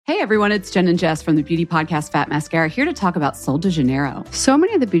Hey everyone, it's Jen and Jess from the beauty podcast Fat Mascara here to talk about Sol de Janeiro. So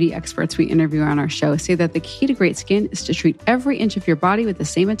many of the beauty experts we interview on our show say that the key to great skin is to treat every inch of your body with the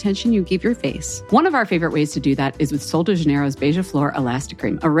same attention you give your face. One of our favorite ways to do that is with Sol de Janeiro's Beija Flor Elastic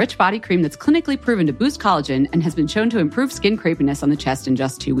Cream, a rich body cream that's clinically proven to boost collagen and has been shown to improve skin crepiness on the chest in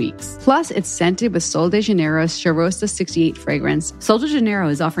just 2 weeks. Plus, it's scented with Sol de Janeiro's Charosta 68 fragrance. Sol de Janeiro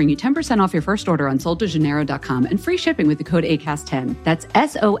is offering you 10% off your first order on soldejaneiro.com and free shipping with the code ACAST10. That's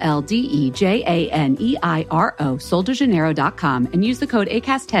SOLDEJANEIRO, soldejaneiro.com, and use the code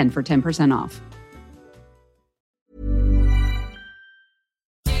ACAST10 for 10% off.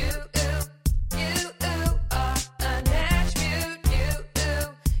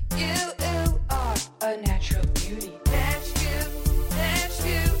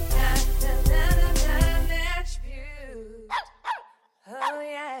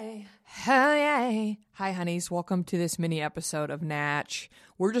 Hell yeah. Hi, Hunnies. Welcome to this mini episode of Natch.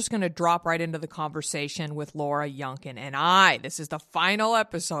 We're just going to drop right into the conversation with Laura Youngkin and I. This is the final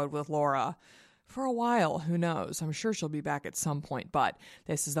episode with Laura. For a while, who knows? I'm sure she'll be back at some point, but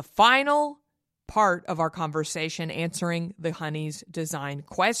this is the final part of our conversation answering the Hunnies design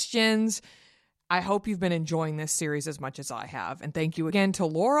questions. I hope you've been enjoying this series as much as I have. And thank you again to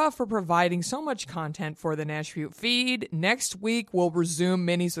Laura for providing so much content for the Natch Beaut feed. Next week, we'll resume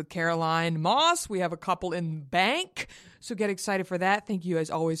minis with Caroline Moss. We have a couple in the bank, so get excited for that. Thank you as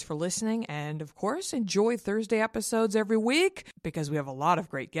always for listening. And of course, enjoy Thursday episodes every week because we have a lot of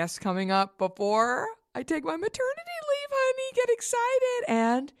great guests coming up before I take my maternity leave, honey. Get excited.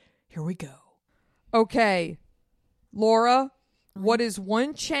 And here we go. Okay, Laura. What is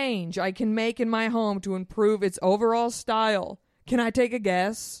one change I can make in my home to improve its overall style? Can I take a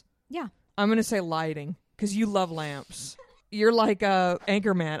guess? Yeah. I'm going to say lighting, because you love lamps. You're like a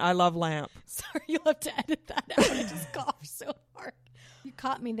Anchorman. I love lamp. Sorry, you'll have to edit that out. I just coughed so hard. You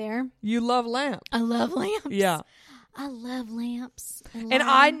caught me there. You love lamp. I love lamps. Yeah. I love lamps.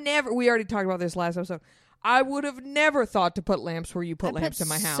 We already talked about this last episode. I would have never thought to put lamps where you put lamps in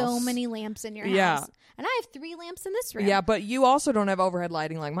my house. So many lamps in your Yeah. house. And I have 3 lamps in this room. Yeah, but you also don't have overhead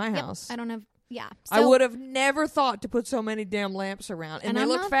lighting like my house. I don't have, yeah. So, I would have never thought to put so many damn lamps around. And they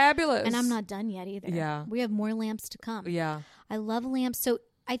look fabulous. And I'm not done yet either. Yeah. We have more lamps to come. Yeah. I love lamps. So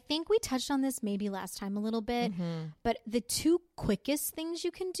I think we touched on this maybe last time a little bit. Mm-hmm. But the 2 quickest things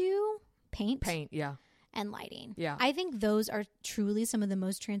you can do, paint. Yeah. And lighting. Yeah. I think those are truly some of the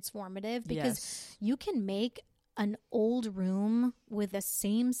most transformative because you can make an old room with the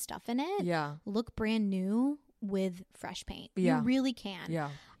same stuff in it look brand new with fresh paint. You really can. Yeah.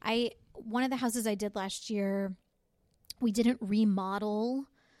 One of the houses I did last year, we didn't remodel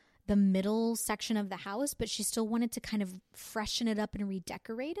the middle section of the house, but she still wanted to kind of freshen it up and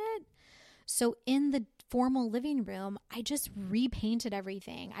redecorate it. So in the formal living room, I just repainted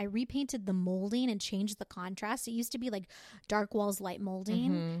everything. I repainted the molding and changed the contrast. It used to be like dark walls, light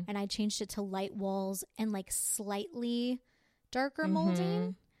molding, and I changed it to light walls and like slightly darker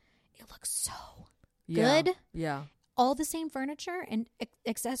molding. It looks so good. Yeah. All the same furniture and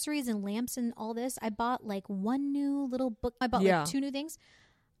accessories and lamps and all this. I bought like 1 new little book. I bought like 2 new things.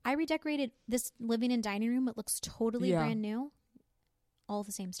 I redecorated this living and dining room. It looks totally brand new. All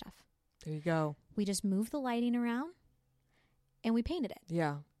the same stuff. There you go. We just moved the lighting around and we painted it.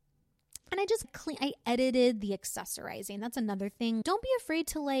 Yeah. And I edited the accessorizing. That's another thing. Don't be afraid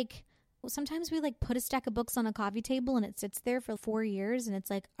to sometimes we put a stack of books on a coffee table and it sits there for 4 years and it's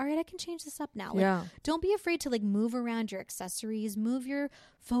like, all right, I can change this up now. Don't be afraid to move around your accessories, move your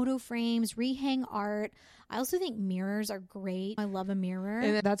photo frames, rehang art. I also think mirrors are great. I love a mirror.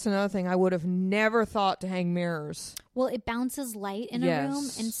 And that's another thing. I would have never thought to hang mirrors. Well, it bounces light in a room.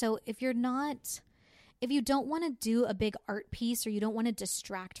 And so if you don't want to do a big art piece or you don't want to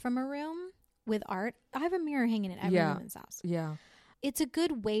distract from a room with art, I have a mirror hanging in every woman's house. Yeah. It's a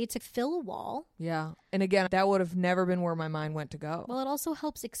good way to fill a wall. Yeah. And again, that would have never been where my mind went to go. Well, it also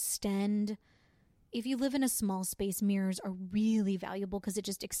helps extend. If you live in a small space, mirrors are really valuable because it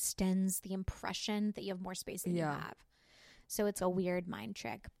just extends the impression that you have more space than you have. So it's a weird mind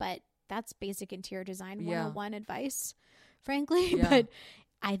trick, but that's basic interior design 101 advice, frankly. Yeah. But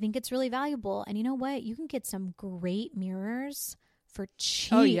I think it's really valuable. And you know what? You can get some great mirrors for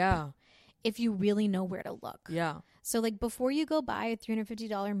cheap. Oh, yeah. If you really know where to look. Yeah. So before you go buy a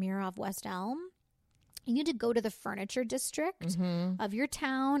 $350 mirror off West Elm, you need to go to the furniture district of your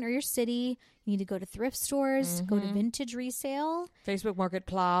town or your city. You need to go to thrift stores, go to vintage resale. Facebook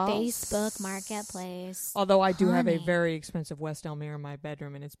Marketplace. Although I do have a very expensive West Elm mirror in my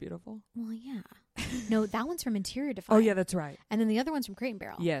bedroom and it's beautiful. Well, yeah. No, that one's from Interior Define. Oh, yeah, that's right. And then the other one's from Crate and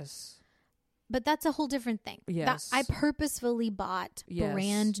Barrel. Yes. But that's a whole different thing. Yes. I purposefully bought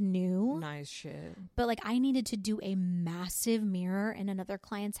brand new. Nice shit. But like I needed to do a massive mirror in another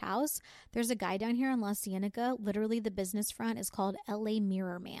client's house. There's a guy down here in La Cienega. Literally the business front is called LA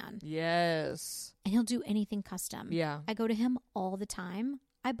Mirror Man. Yes. And he'll do anything custom. Yeah. I go to him all the time.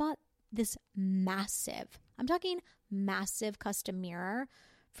 I bought this massive, I'm talking massive custom mirror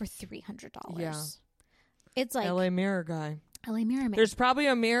for $300. Yeah. It's like LA Mirror guy. LA Mirror Man. There's probably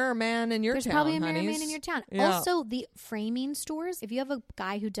a mirror man in your There's town. probably a mirror honeys. man in your town. Yeah. Also, the framing stores, if you have a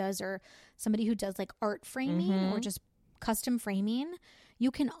guy who does or somebody who does like art framing or just custom framing,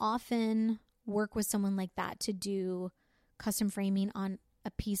 you can often work with someone like that to do custom framing on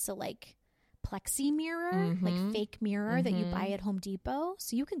a piece of like plexi mirror, like fake mirror that you buy at Home Depot.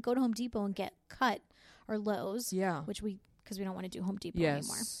 So you can go to Home Depot and get cut or Lowe's, because we don't want to do Home Depot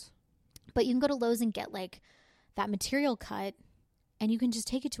anymore. But you can go to Lowe's and get like that material cut, and you can just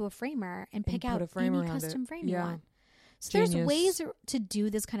take it to a framer and pick out any custom frame you want. So there's ways to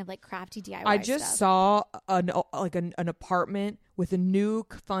do this kind of like crafty DIY I just saw an apartment with a new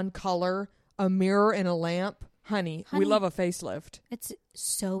fun color, a mirror and a lamp. Honey, we love a facelift. It's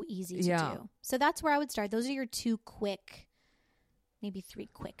so easy to do. So that's where I would start. Those are your 2 quick, maybe 3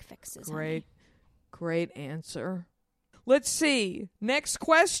 quick fixes. Great answer. Let's see. Next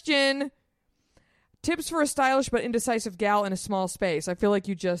question. Tips for a stylish but indecisive gal in a small space. I feel like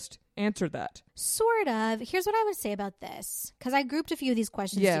you just answered that. Sort of. Here's what I would say about this, because I grouped a few of these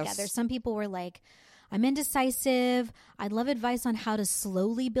questions together. Some people were like, I'm indecisive. I'd love advice on how to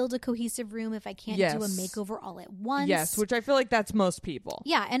slowly build a cohesive room if I can't do a makeover all at once. Yes, which I feel like that's most people.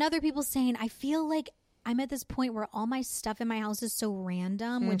 Yeah, and other people saying, I feel like I'm at this point where all my stuff in my house is so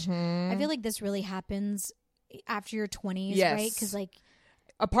random, which I feel like this really happens after your 20s, right? Because like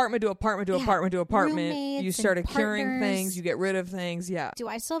apartment to apartment to apartment to apartment, you start accruing partners. things, you get rid of things. Yeah. Do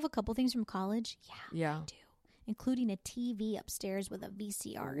I still have a couple things from college? Yeah. I do. Including a TV upstairs with a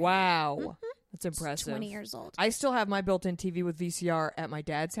VCR. Wow. That's impressive. It's 20 years old. I still have my built-in TV with VCR at my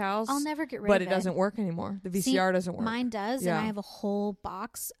dad's house. I'll never get rid of it. But it doesn't work anymore. The VCR doesn't work. Mine does, and I have a whole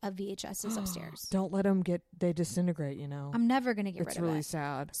box of VHSs upstairs. Don't let them they disintegrate, you know. I'm never going to get rid of it. It's really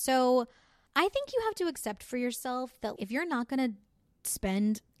sad. So I think you have to accept for yourself that if you're not going to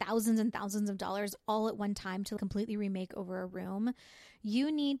spend thousands and thousands of dollars all at one time to completely remake over a room,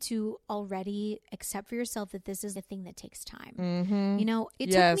 you need to already accept for yourself that this is a thing that takes time. You know, it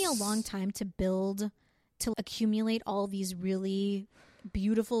took me a long time to accumulate all these really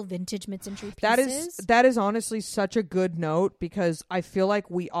beautiful vintage mid-century pieces. That is honestly such a good note, because I feel like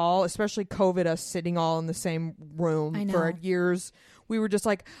we all, especially COVID, us sitting all in the same room for years, we were just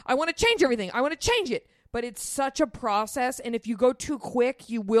like, I want to change everything. I want to change it. But it's such a process, and if you go too quick,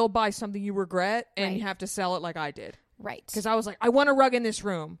 you will buy something you regret, and you have to sell it like I did. Right. Because I was like, I want a rug in this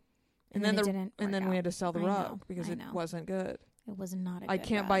room. And then we had to sell the rug because it wasn't good. It was not a good I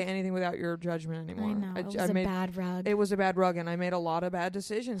can't rug. buy anything without your judgment anymore. I know. It was a bad rug. It was a bad rug, and I made a lot of bad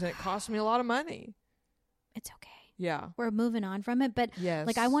decisions, and it cost me a lot of money. It's okay. Yeah. We're moving on from it. But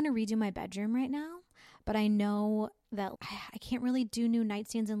like, I want to redo my bedroom right now, but I know that I can't really do new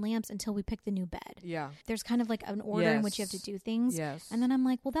nightstands and lamps until we pick the new bed. Yeah. There's kind of like an order in which you have to do things. Yes. And then I'm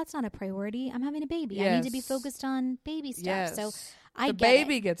like, well, that's not a priority. I'm having a baby. Yes. I need to be focused on baby stuff. Yes. So the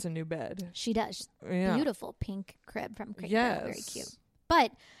baby gets a new bed. She does. Yeah. Beautiful pink crib from Crate. Yes. Very cute.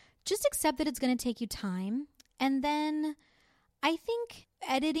 But just accept that it's going to take you time. And then I think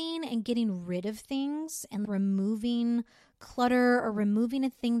editing and getting rid of things and removing clutter or removing a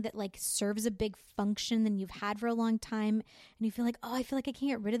thing that like serves a big function that you've had for a long time, and you feel like, oh, I feel like I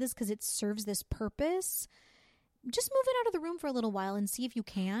can't get rid of this because it serves this purpose. Just move it out of the room for a little while and see if you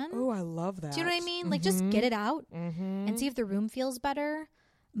can. Oh, I love that. Do you know what I mean? Like, just get it out and see if the room feels better.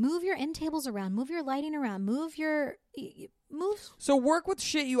 Move your end tables around. Move your lighting around. Move. So work with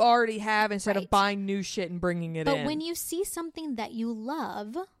shit you already have instead of buying new shit and bringing it in. But when you see something that you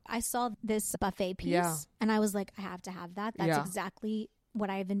love, I saw this buffet piece and I was like, I have to have that. That's exactly what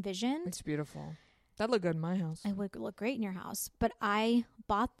I've envisioned. It's beautiful. That looked good in my house. It would look great in your house. But I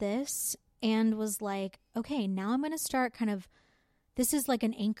bought this and was like, okay, now I'm going to start this is like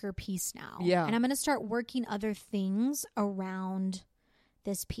an anchor piece now. Yeah. And I'm going to start working other things around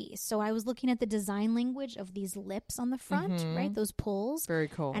this piece. So I was looking at the design language of these lips on the front, right? Those pulls. Very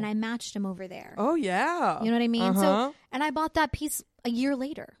cool. And I matched them over there. Oh, yeah. You know what I mean? So, and I bought that piece a year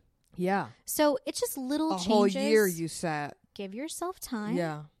later. Yeah. So it's just little changes. A whole year you sat. Give yourself time.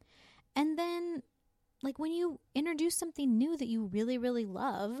 Yeah. And then, like, when you introduce something new that you really, really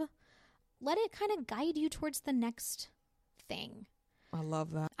love, let it kind of guide you towards the next thing. I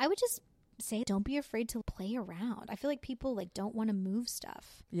love that. I would just say, don't be afraid to play around. I feel like people don't want to move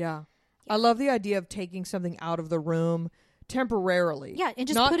stuff. Yeah. I love the idea of taking something out of the room temporarily. Yeah, and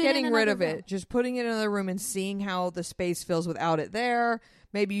just not put it getting in rid another of room. it, just putting it in another room and seeing how the space feels without it there.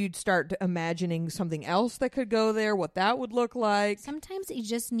 Maybe you'd start imagining something else that could go there, what that would look like. Sometimes you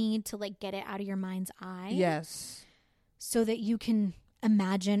just need to like get it out of your mind's eye. Yes. So that you can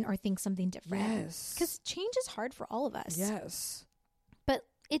imagine or think something different. Yes. Because change is hard for all of us. Yes. But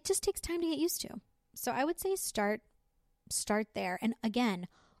it just takes time to get used to. So I would say start there. And again,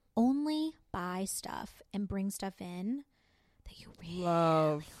 only buy stuff and bring stuff in that you really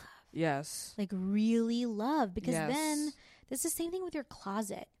love. Yes. Like really love. Because then it's the same thing with your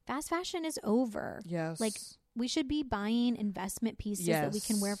closet. Fast fashion is over. Yes. Like we should be buying investment pieces that we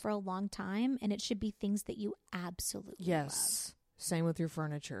can wear for a long time. And it should be things that you absolutely love. Same with your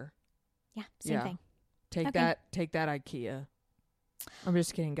furniture. Yeah, same thing. Take that IKEA. I'm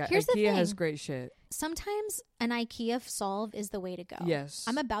just kidding, guys. Here's the IKEA has thing. great shit. Sometimes an IKEA solve is the way to go. Yes.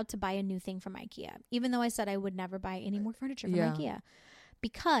 I'm about to buy a new thing from IKEA, even though I said I would never buy any more furniture from IKEA,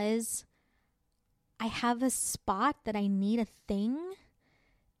 because I have a spot that I need a thing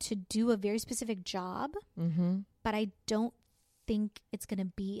to do a very specific job, but I don't think it's going to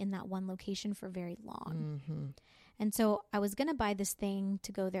be in that one location for very long. And so I was going to buy this thing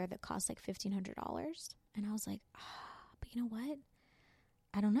to go there that cost like $1,500. And I was like, but you know what?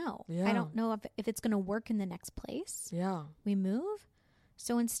 I don't know. Yeah. I don't know if it's going to work in the next place. Yeah. We move.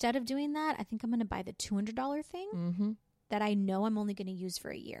 So instead of doing that, I think I'm going to buy the $200 thing that I know I'm only going to use for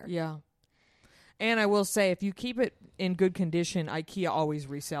a year. Yeah. And I will say, if you keep it in good condition, IKEA always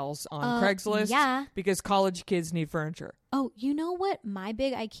resells on Craigslist. Yeah. Because college kids need furniture. Oh, you know what my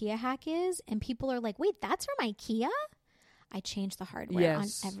big IKEA hack is? And people are like, wait, that's from IKEA? I changed the hardware on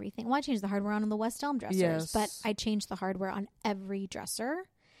everything. Well, I changed the hardware on the West Elm dressers, but I changed the hardware on every dresser.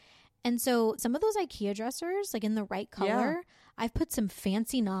 And so some of those IKEA dressers, like in the right color, I've put some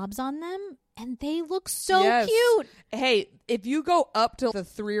fancy knobs on them, and they look so cute. Hey, if you go up to the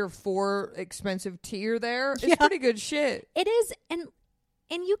 3 or 4 expensive tier there, it's pretty good shit. It is, and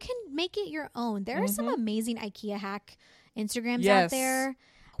you can make it your own. There are some amazing IKEA hack Instagrams out there.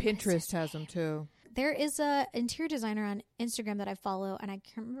 Pinterest has them too. There is a interior designer on Instagram that I follow, and I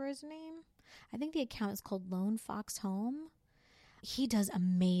can't remember his name. I think the account is called Lone Fox Home. He does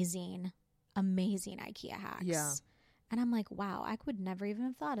amazing IKEA hacks. Yeah. And I'm like, wow, I would never even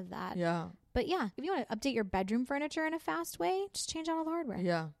have thought of that. Yeah. But yeah, if you want to update your bedroom furniture in a fast way, just change out all the hardware.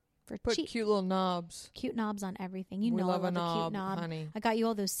 Yeah. Put cheap. Cute little knobs. Cute knobs on everything. You we know love I love a cute knob. Honey. I got you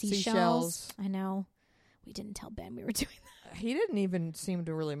all those seashells. I know. We didn't tell Ben we were doing that. He didn't even seem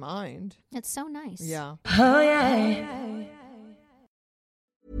to really mind. It's so nice. Yeah. Oh, yeah.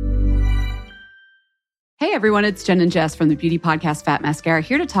 Hey everyone, it's Jen and Jess from the beauty podcast Fat Mascara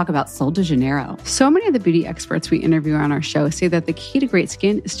here to talk about Sol de Janeiro. So many of the beauty experts we interview on our show say that the key to great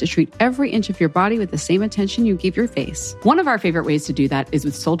skin is to treat every inch of your body with the same attention you give your face. One of our favorite ways to do that is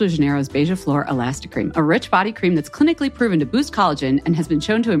with Sol de Janeiro's Beija Flor Elastic Cream, a rich body cream that's clinically proven to boost collagen and has been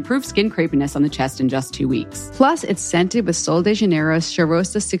shown to improve skin crepiness on the chest in just 2 weeks. Plus, it's scented with Sol de Janeiro's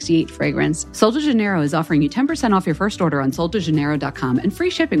Charosta 68 fragrance. Sol de Janeiro is offering you 10% off your first order on soldejaneiro.com and free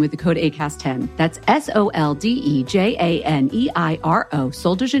shipping with the code ACAST10. That's SOLDEJANEIRO,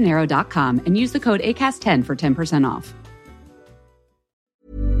 soldejaneiro.com, and use the code ACAST10 for 10% off.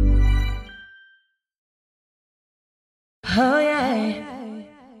 Oh, yeah.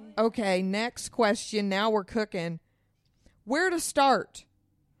 Okay, next question. Now we're cooking. Where to start?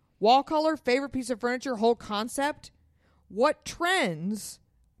 Wall color, favorite piece of furniture, whole concept? What trends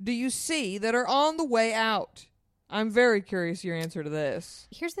do you see that are on the way out? I'm very curious your answer to this.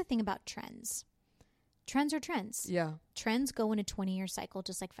 Here's the thing about trends. Trends are trends. Yeah. Trends go in a 20-year cycle,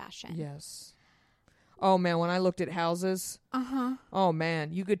 just like fashion. Yes. Oh, man, when I looked at houses, oh,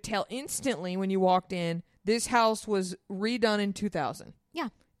 man, you could tell instantly when you walked in, this house was redone in 2000. Yeah.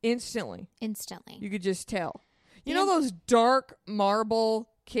 Instantly. Instantly. You could just tell. You know those dark marble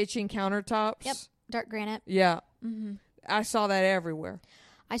kitchen countertops? Yep. Dark granite. Yeah. Mm-hmm. I saw that everywhere.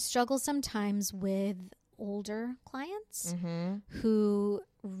 I struggle sometimes with older clients who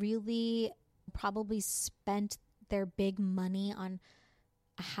really probably spent their big money on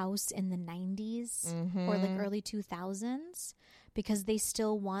a house in the 90s or like early 2000s because they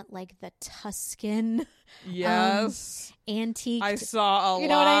still want like the Tuscan antique. I saw a lot. You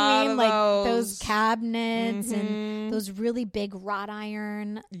know what I mean? Of Like those cabinets and Mm-hmm. those really big wrought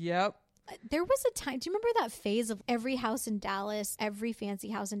iron. Yep. There was a time, do you remember that phase of every house in Dallas, every fancy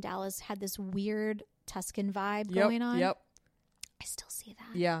house in Dallas had this weird Tuscan vibe going on? Yep. I still see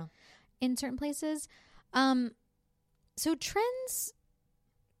that. Yeah. In certain places. So trends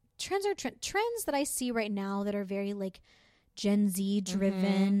are trends that I see right now that are very like Gen Z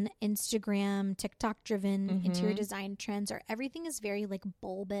driven, Instagram, TikTok driven interior design trends are everything is very like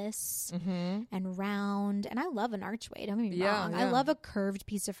bulbous and round. And I love an archway. Don't get me wrong. I love a curved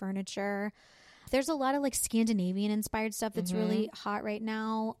piece of furniture. There's a lot of like Scandinavian inspired stuff that's really hot right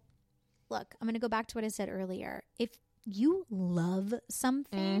now. Look, I'm going to go back to what I said earlier. If you love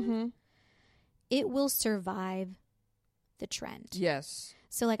something, it will survive the trend. Yes.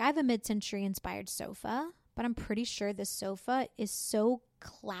 So like I have a mid-century inspired sofa, but I'm pretty sure this sofa is so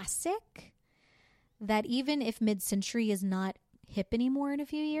classic that even if mid-century is not hip anymore in a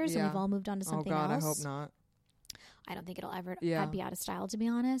few years and we've all moved on to something else. I hope not. I don't think it'll ever I'd be out of style, to be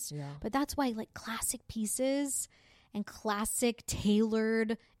honest. Yeah. But that's why like classic pieces and classic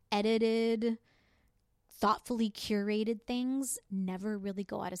tailored, edited, thoughtfully curated things never really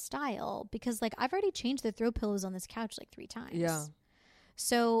go out of style because like I've already changed the throw pillows on this couch like 3 times. Yeah.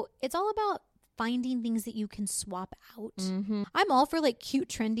 So it's all about finding things that you can swap out. I'm all for like cute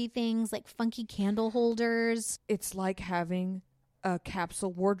trendy things like funky candle holders. It's like having a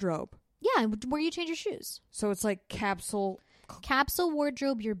capsule wardrobe. Yeah, where you change your shoes. So it's like capsule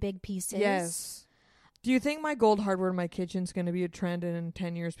wardrobe, your big pieces. Yes. Do you think my gold hardware in my kitchen's going to be a trend and in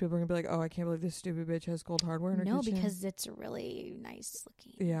 10 years people are going to be like, oh, I can't believe this stupid bitch has gold hardware in her kitchen? No, because it's really nice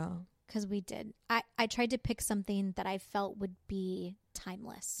looking. Yeah. Because we did. I tried to pick something that I felt would be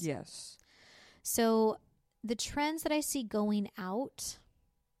timeless. Yes. So the trends that I see going out,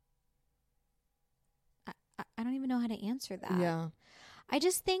 I don't even know how to answer that. Yeah. I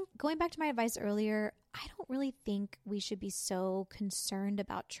just think, going back to my advice earlier, I don't really think we should be so concerned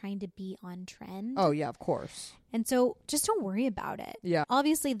about trying to be on trend. Oh, yeah, of course. And so just don't worry about it. Yeah.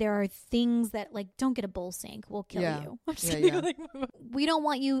 Obviously, there are things that, like, don't get a bowl sink. We'll kill you. I'm just kidding. Like, we don't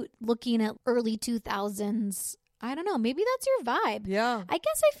want you looking at early 2000s. I don't know. Maybe that's your vibe. Yeah. I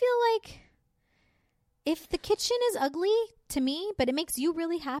guess I feel like if the kitchen is ugly to me, but it makes you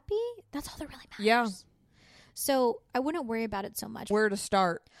really happy, that's all that really matters. Yeah. So I wouldn't worry about it so much. Where to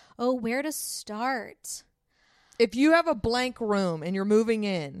start? Oh, where to start? If you have a blank room and you're moving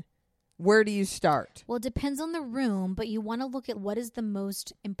in, where do you start? Well, it depends on the room, but you want to look at what is the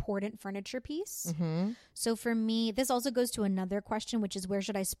most important furniture piece. So for me, this also goes to another question, which is where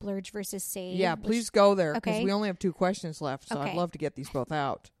should I splurge versus save? Yeah, please go there because Okay. we only have 2 questions left, so Okay. I'd love to get these both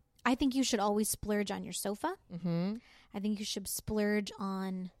out. I think you should always splurge on your sofa. I think you should splurge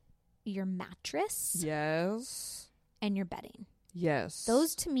on your mattress Yes. and your bedding. Yes.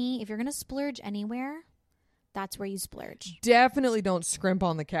 Those, to me, if you're going to splurge anywhere, that's where you splurge. Definitely don't scrimp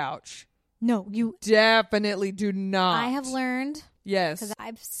on the couch. No, you... Definitely do not. I have learned, Yes. because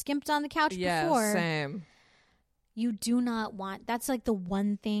I've skimped on the couch Yes, before. same. You do not want... That's like the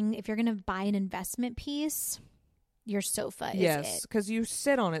one thing, if you're going to buy an investment piece, your sofa is Yes, it. because you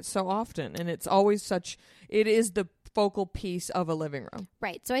sit on it so often, and it's always such... It is the focal piece of a living room.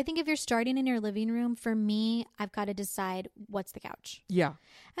 Right. So I think if you're starting in your living room, for me, I've got to decide what's the couch. Yeah.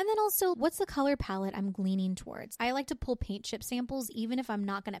 And then also, what's the color palette I'm leaning towards? I like to pull paint chip samples, even if I'm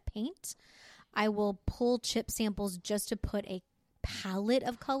not going to paint. I will pull chip samples just to put a palette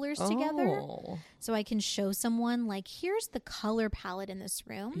of colors together. So I can show someone, like, here's the color palette in this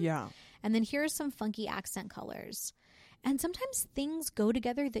room. Yeah. And then here's some funky accent colors. And sometimes things go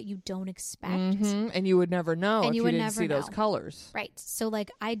together that you don't expect. And you would never know if you didn't see those colors. Right. So, like,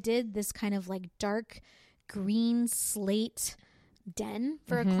 I did this kind of, like, dark green slate den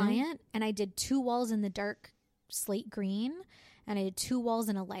for a client. And I did 2 walls in the dark slate green. And I did 2 walls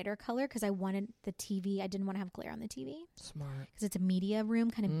in a lighter color because I wanted the TV. I didn't want to have glare on the TV. Smart. Because it's a media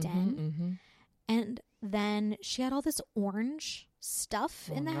room kind of den. And then she had all this orange stuff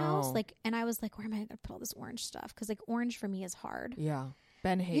in the house. Like, and I was like, where am I going to put all this orange stuff? Because, like, orange for me is hard. Yeah.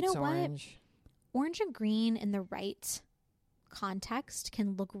 Ben hates orange. Orange and green in the right context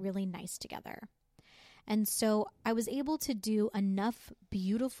can look really nice together. And so I was able to do enough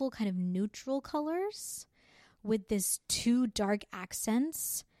beautiful kind of neutral colors with this 2 dark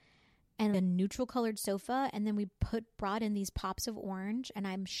accents and a neutral colored sofa. And then we brought in these pops of orange, and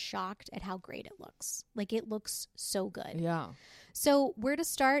I'm shocked at how great it looks. Like, it looks so good. Yeah. So where to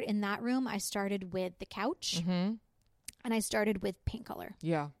start in that room? I started with the couch and I started with paint color.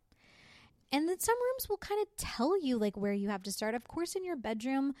 Yeah. And then some rooms will kind of tell you, like, where you have to start. Of course, in your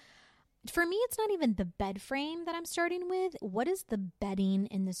bedroom, for me, it's not even the bed frame that I'm starting with. What is the bedding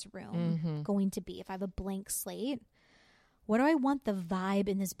in this room going to be? If I have a blank slate, what do I want the vibe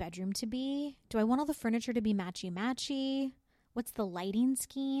in this bedroom to be? Do I want all the furniture to be matchy-matchy? What's the lighting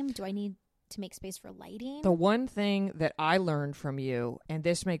scheme? Do I need to make space for lighting? The one thing that I learned from you, and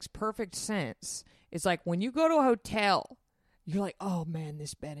this makes perfect sense, is like when you go to a hotel, you're like, oh man,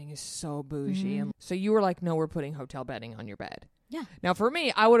 this bedding is so bougie. And so you were like, no, we're putting hotel bedding on your bed. Yeah. Now for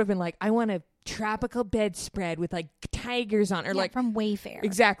me, I would have been like, I want a tropical bedspread with like tigers on it. Or like from Wayfair.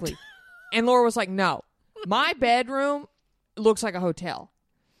 Exactly. And Laura was like, no, my bedroom looks like a hotel.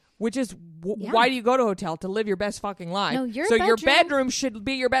 Which is, why do you go to a hotel? To live your best fucking life. No, your bedroom should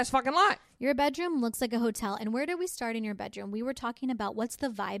be your best fucking life. Your bedroom looks like a hotel. And where did we start in your bedroom? We were talking about what's the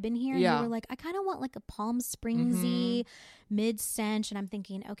vibe in here. And you were like, I kind of want like a Palm Springsy mid-cench. And I'm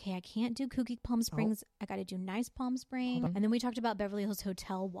thinking, okay, I can't do kooky Palm Springs. I got to do nice Palm Spring. And then we talked about Beverly Hills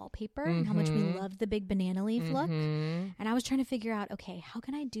Hotel wallpaper and how much we loved the big banana leaf look. And I was trying to figure out, okay, how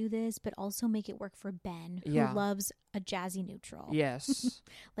can I do this but also make it work for Ben, who loves a jazzy neutral? Yes.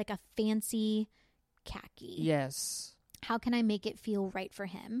 Like a fancy khaki. Yes. How can I make it feel right for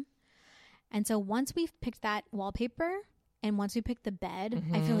him? And so once we've picked that wallpaper and once we picked the bed,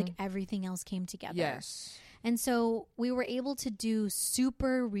 I feel like everything else came together. Yes. And so we were able to do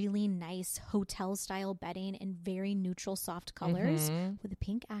super really nice hotel style bedding in very neutral soft colors with a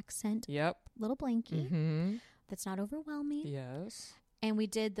pink accent. Yep. Little blankie that's not overwhelming. Yes. And we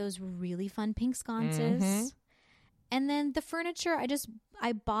did those really fun pink sconces. And then the furniture,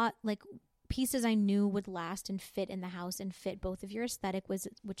 I bought like pieces I knew would last and fit in the house and fit both of your aesthetic,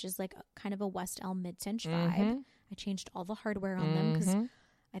 which is like kind of a West Elm mid-cinch vibe. I changed all the hardware on them because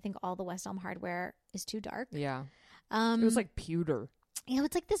I think all the West Elm hardware is too dark. Yeah. It was like pewter. Yeah,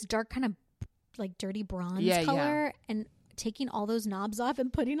 it's like this dark kind of like dirty bronze color. And taking all those knobs off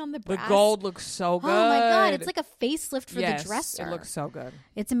and putting on the brass. The gold looks so good. Oh my God. It's like a facelift for the dresser. It looks so good.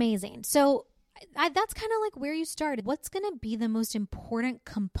 It's amazing. So that's kind of like where you started. What's going to be the most important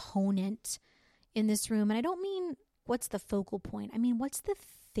component in this room? And I don't mean what's the focal point. I mean, what's the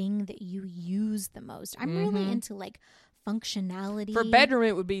thing that you use the most? I'm really into like functionality. For bedroom,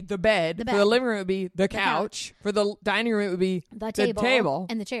 it would be the bed. For the living room, it would be the couch. For the dining room, it would be the table.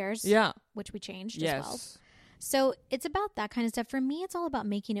 And the chairs. Yeah. Which we changed as well. So it's about that kind of stuff. For me, it's all about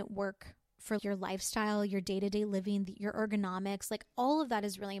making it work for your lifestyle, your day-to-day living, your ergonomics. Like all of that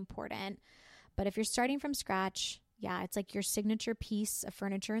is really important. But if you're starting from scratch, it's like your signature piece of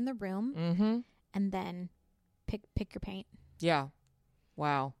furniture in the room. And then pick your paint. Yeah.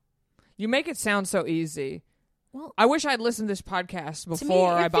 Wow. You make it sound so easy. Well, I wish I'd listened to this podcast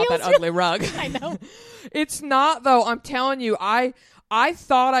before I bought that ugly rug. I know. It's not, though. I'm telling you, I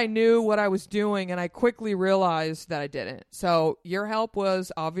thought I knew what I was doing, and I quickly realized that I didn't. So your help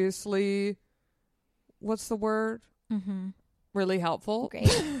was obviously, what's the word? Really helpful.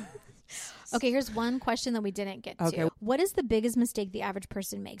 Great. Okay, here's one question that we didn't get to. What is the biggest mistake the average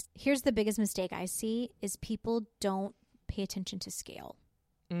person makes? Here's the biggest mistake I see is people don't pay attention to scale.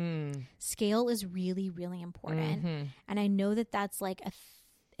 Scale is really, really important. And I know that that's like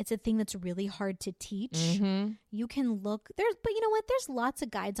it's a thing that's really hard to teach. You can look but you know what? There's lots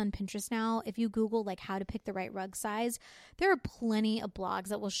of guides on Pinterest now. If you Google like how to pick the right rug size, there are plenty of blogs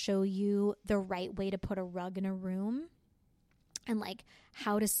that will show you the right way to put a rug in a room and like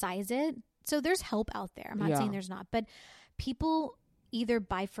how to size it. So there's help out there. I'm not saying there's not, but people either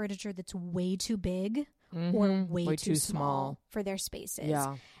buy furniture that's way too big or way too small for their spaces.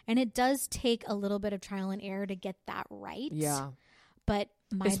 Yeah. And it does take a little bit of trial and error to get that right. Yeah. But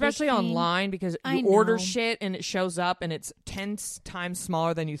especially online, because you order shit and it shows up and it's 10 times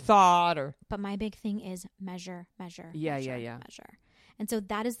smaller than you thought. But my big thing is measure. Measure. And so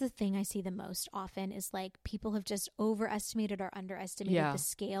that is the thing I see the most often is like people have just overestimated or underestimated the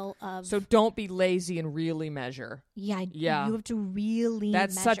scale of. So don't be lazy and really measure. Yeah. You have to really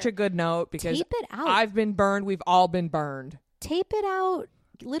That's measure. Such a good note because tape it out. I've been burned. We've all been burned. Tape it out.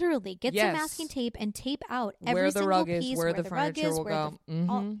 Literally. Get some masking tape and tape out every where the single rug piece, is, where the furniture will go.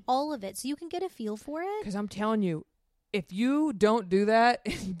 All of it. So you can get a feel for it. Because I'm telling you, if you don't do that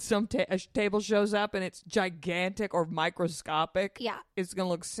and some a table shows up and it's gigantic or microscopic, it's going to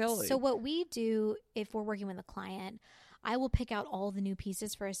look silly. So what we do if we're working with a client, I will pick out all the new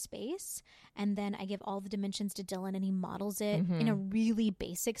pieces for a space and then I give all the dimensions to Dylan and he models it in a really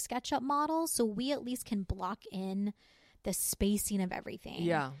basic SketchUp model. So we at least can block in the spacing of everything.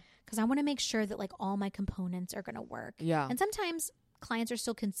 Yeah. Because I want to make sure that like all my components are going to work. Yeah. And sometimes clients are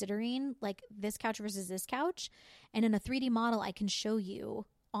still considering like this couch versus this couch. And in a 3D model, I can show you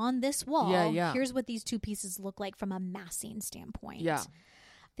on this wall, here's what these two pieces look like from a massing standpoint. Yeah.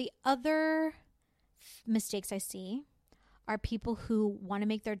 The other mistakes I see are people who want to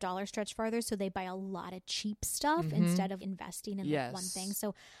make their dollar stretch farther. So they buy a lot of cheap stuff instead of investing in like one thing.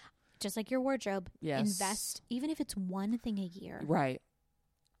 So just like your wardrobe, invest, even if it's one thing a year. Right.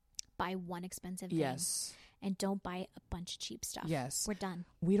 Buy one expensive thing. Yes. And don't buy a bunch of cheap stuff. Yes. We're done.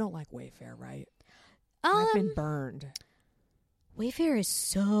 We don't like Wayfair, right? I've been burned. Wayfair is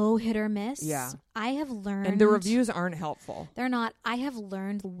so hit or miss. Yeah. I have learned. And the reviews aren't helpful. They're not. I have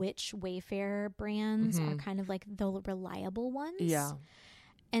learned which Wayfair brands are kind of like the reliable ones. Yeah.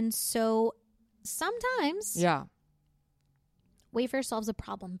 And so sometimes Yeah. Wayfair solves a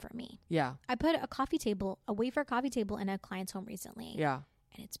problem for me. Yeah. I put a Wayfair coffee table in a client's home recently. Yeah.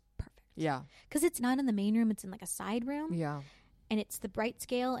 And it's perfect. Yeah. Because it's not in the main room. It's in like a side room. Yeah. And it's the right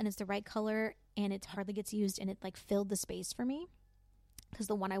scale and it's the right color and it hardly gets used and it like filled the space for me. Because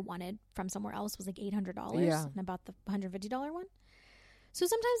the one I wanted from somewhere else was like $800 and I bought the $150 one. So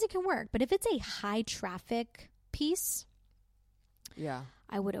sometimes it can work. But if it's a high traffic piece, Yeah.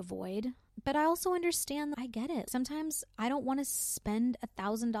 I would avoid. But I also understand, I get it. Sometimes I don't want to spend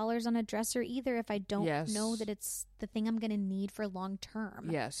 $1,000 on a dresser either if I don't know that it's the thing I'm going to need for long term.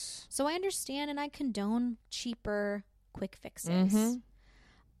 Yes. So I understand and I condone cheaper, quick fixes.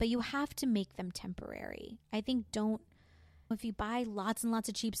 But you have to make them temporary. I think if you buy lots and lots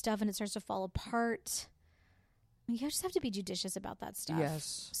of cheap stuff and it starts to fall apart, you just have to be judicious about that stuff.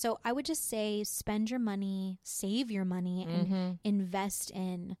 Yes. So I would just say spend your money, save your money, and invest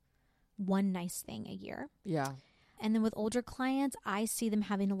in one nice thing a year. Yeah. And then with older clients, I see them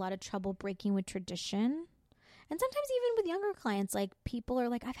having a lot of trouble breaking with tradition. And sometimes even with younger clients, like people are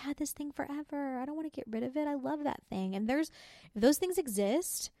like, I've had this thing forever. I don't want to get rid of it. I love that thing. And if those things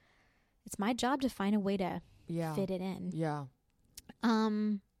exist, it's my job to find a way to fit it in. Yeah.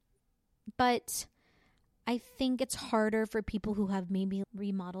 But I think it's harder for people who have maybe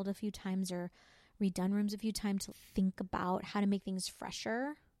remodeled a few times or redone rooms a few times to think about how to make things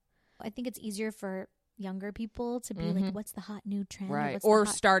fresher. I think it's easier for younger people to be like, what's the hot new trend? Right. Or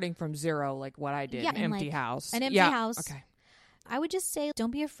starting from zero, like what I did, an empty house. An empty house. Okay. I would just say, don't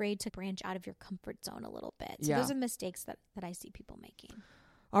be afraid to branch out of your comfort zone a little bit. So those are mistakes that I see people making.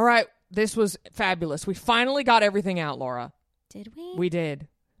 All right. This was fabulous. We finally got everything out, Laura. Did we? We did.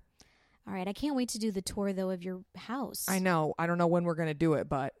 All right. I can't wait to do the tour, though, of your house. I know. I don't know when we're going to do it,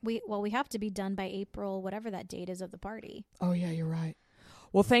 but... We have to be done by April, whatever that date is of the party. Oh, yeah, you're right.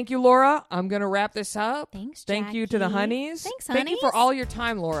 Well, thank you, Laura. I'm going to wrap this up. Thanks, Thank you to the Hunnies. Thanks, Thank you for all your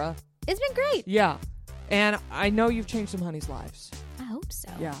time, Laura. It's been great. Yeah. And I know you've changed some Hunnies' lives. I hope so.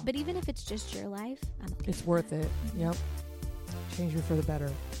 Yeah. But even if it's just your life, I'm okay. It's worth it. Yep. Change you for the better.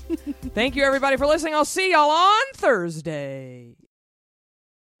 Thank you, everybody, for listening. I'll see y'all on Thursday.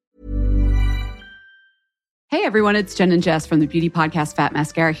 Hey everyone, it's Jen and Jess from the beauty podcast Fat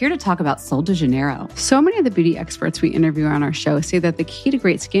Mascara here to talk about Sol de Janeiro. So many of the beauty experts we interview on our show say that the key to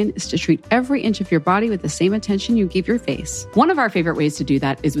great skin is to treat every inch of your body with the same attention you give your face. One of our favorite ways to do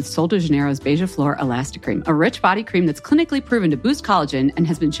that is with Sol de Janeiro's Beija Flor Elastic Cream, a rich body cream that's clinically proven to boost collagen and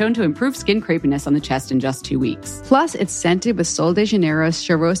has been shown to improve skin crepiness on the chest in just 2 weeks. Plus, it's scented with Sol de Janeiro's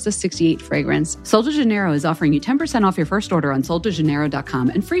Charosta 68 fragrance. Sol de Janeiro is offering you 10% off your first order on soldejaneiro.com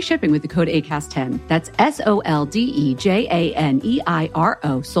and free shipping with the code ACAST10. That's SOLDEJANEIRO,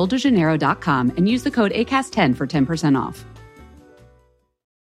 soldejaneiro.com, and use the code ACAST10 for 10% off.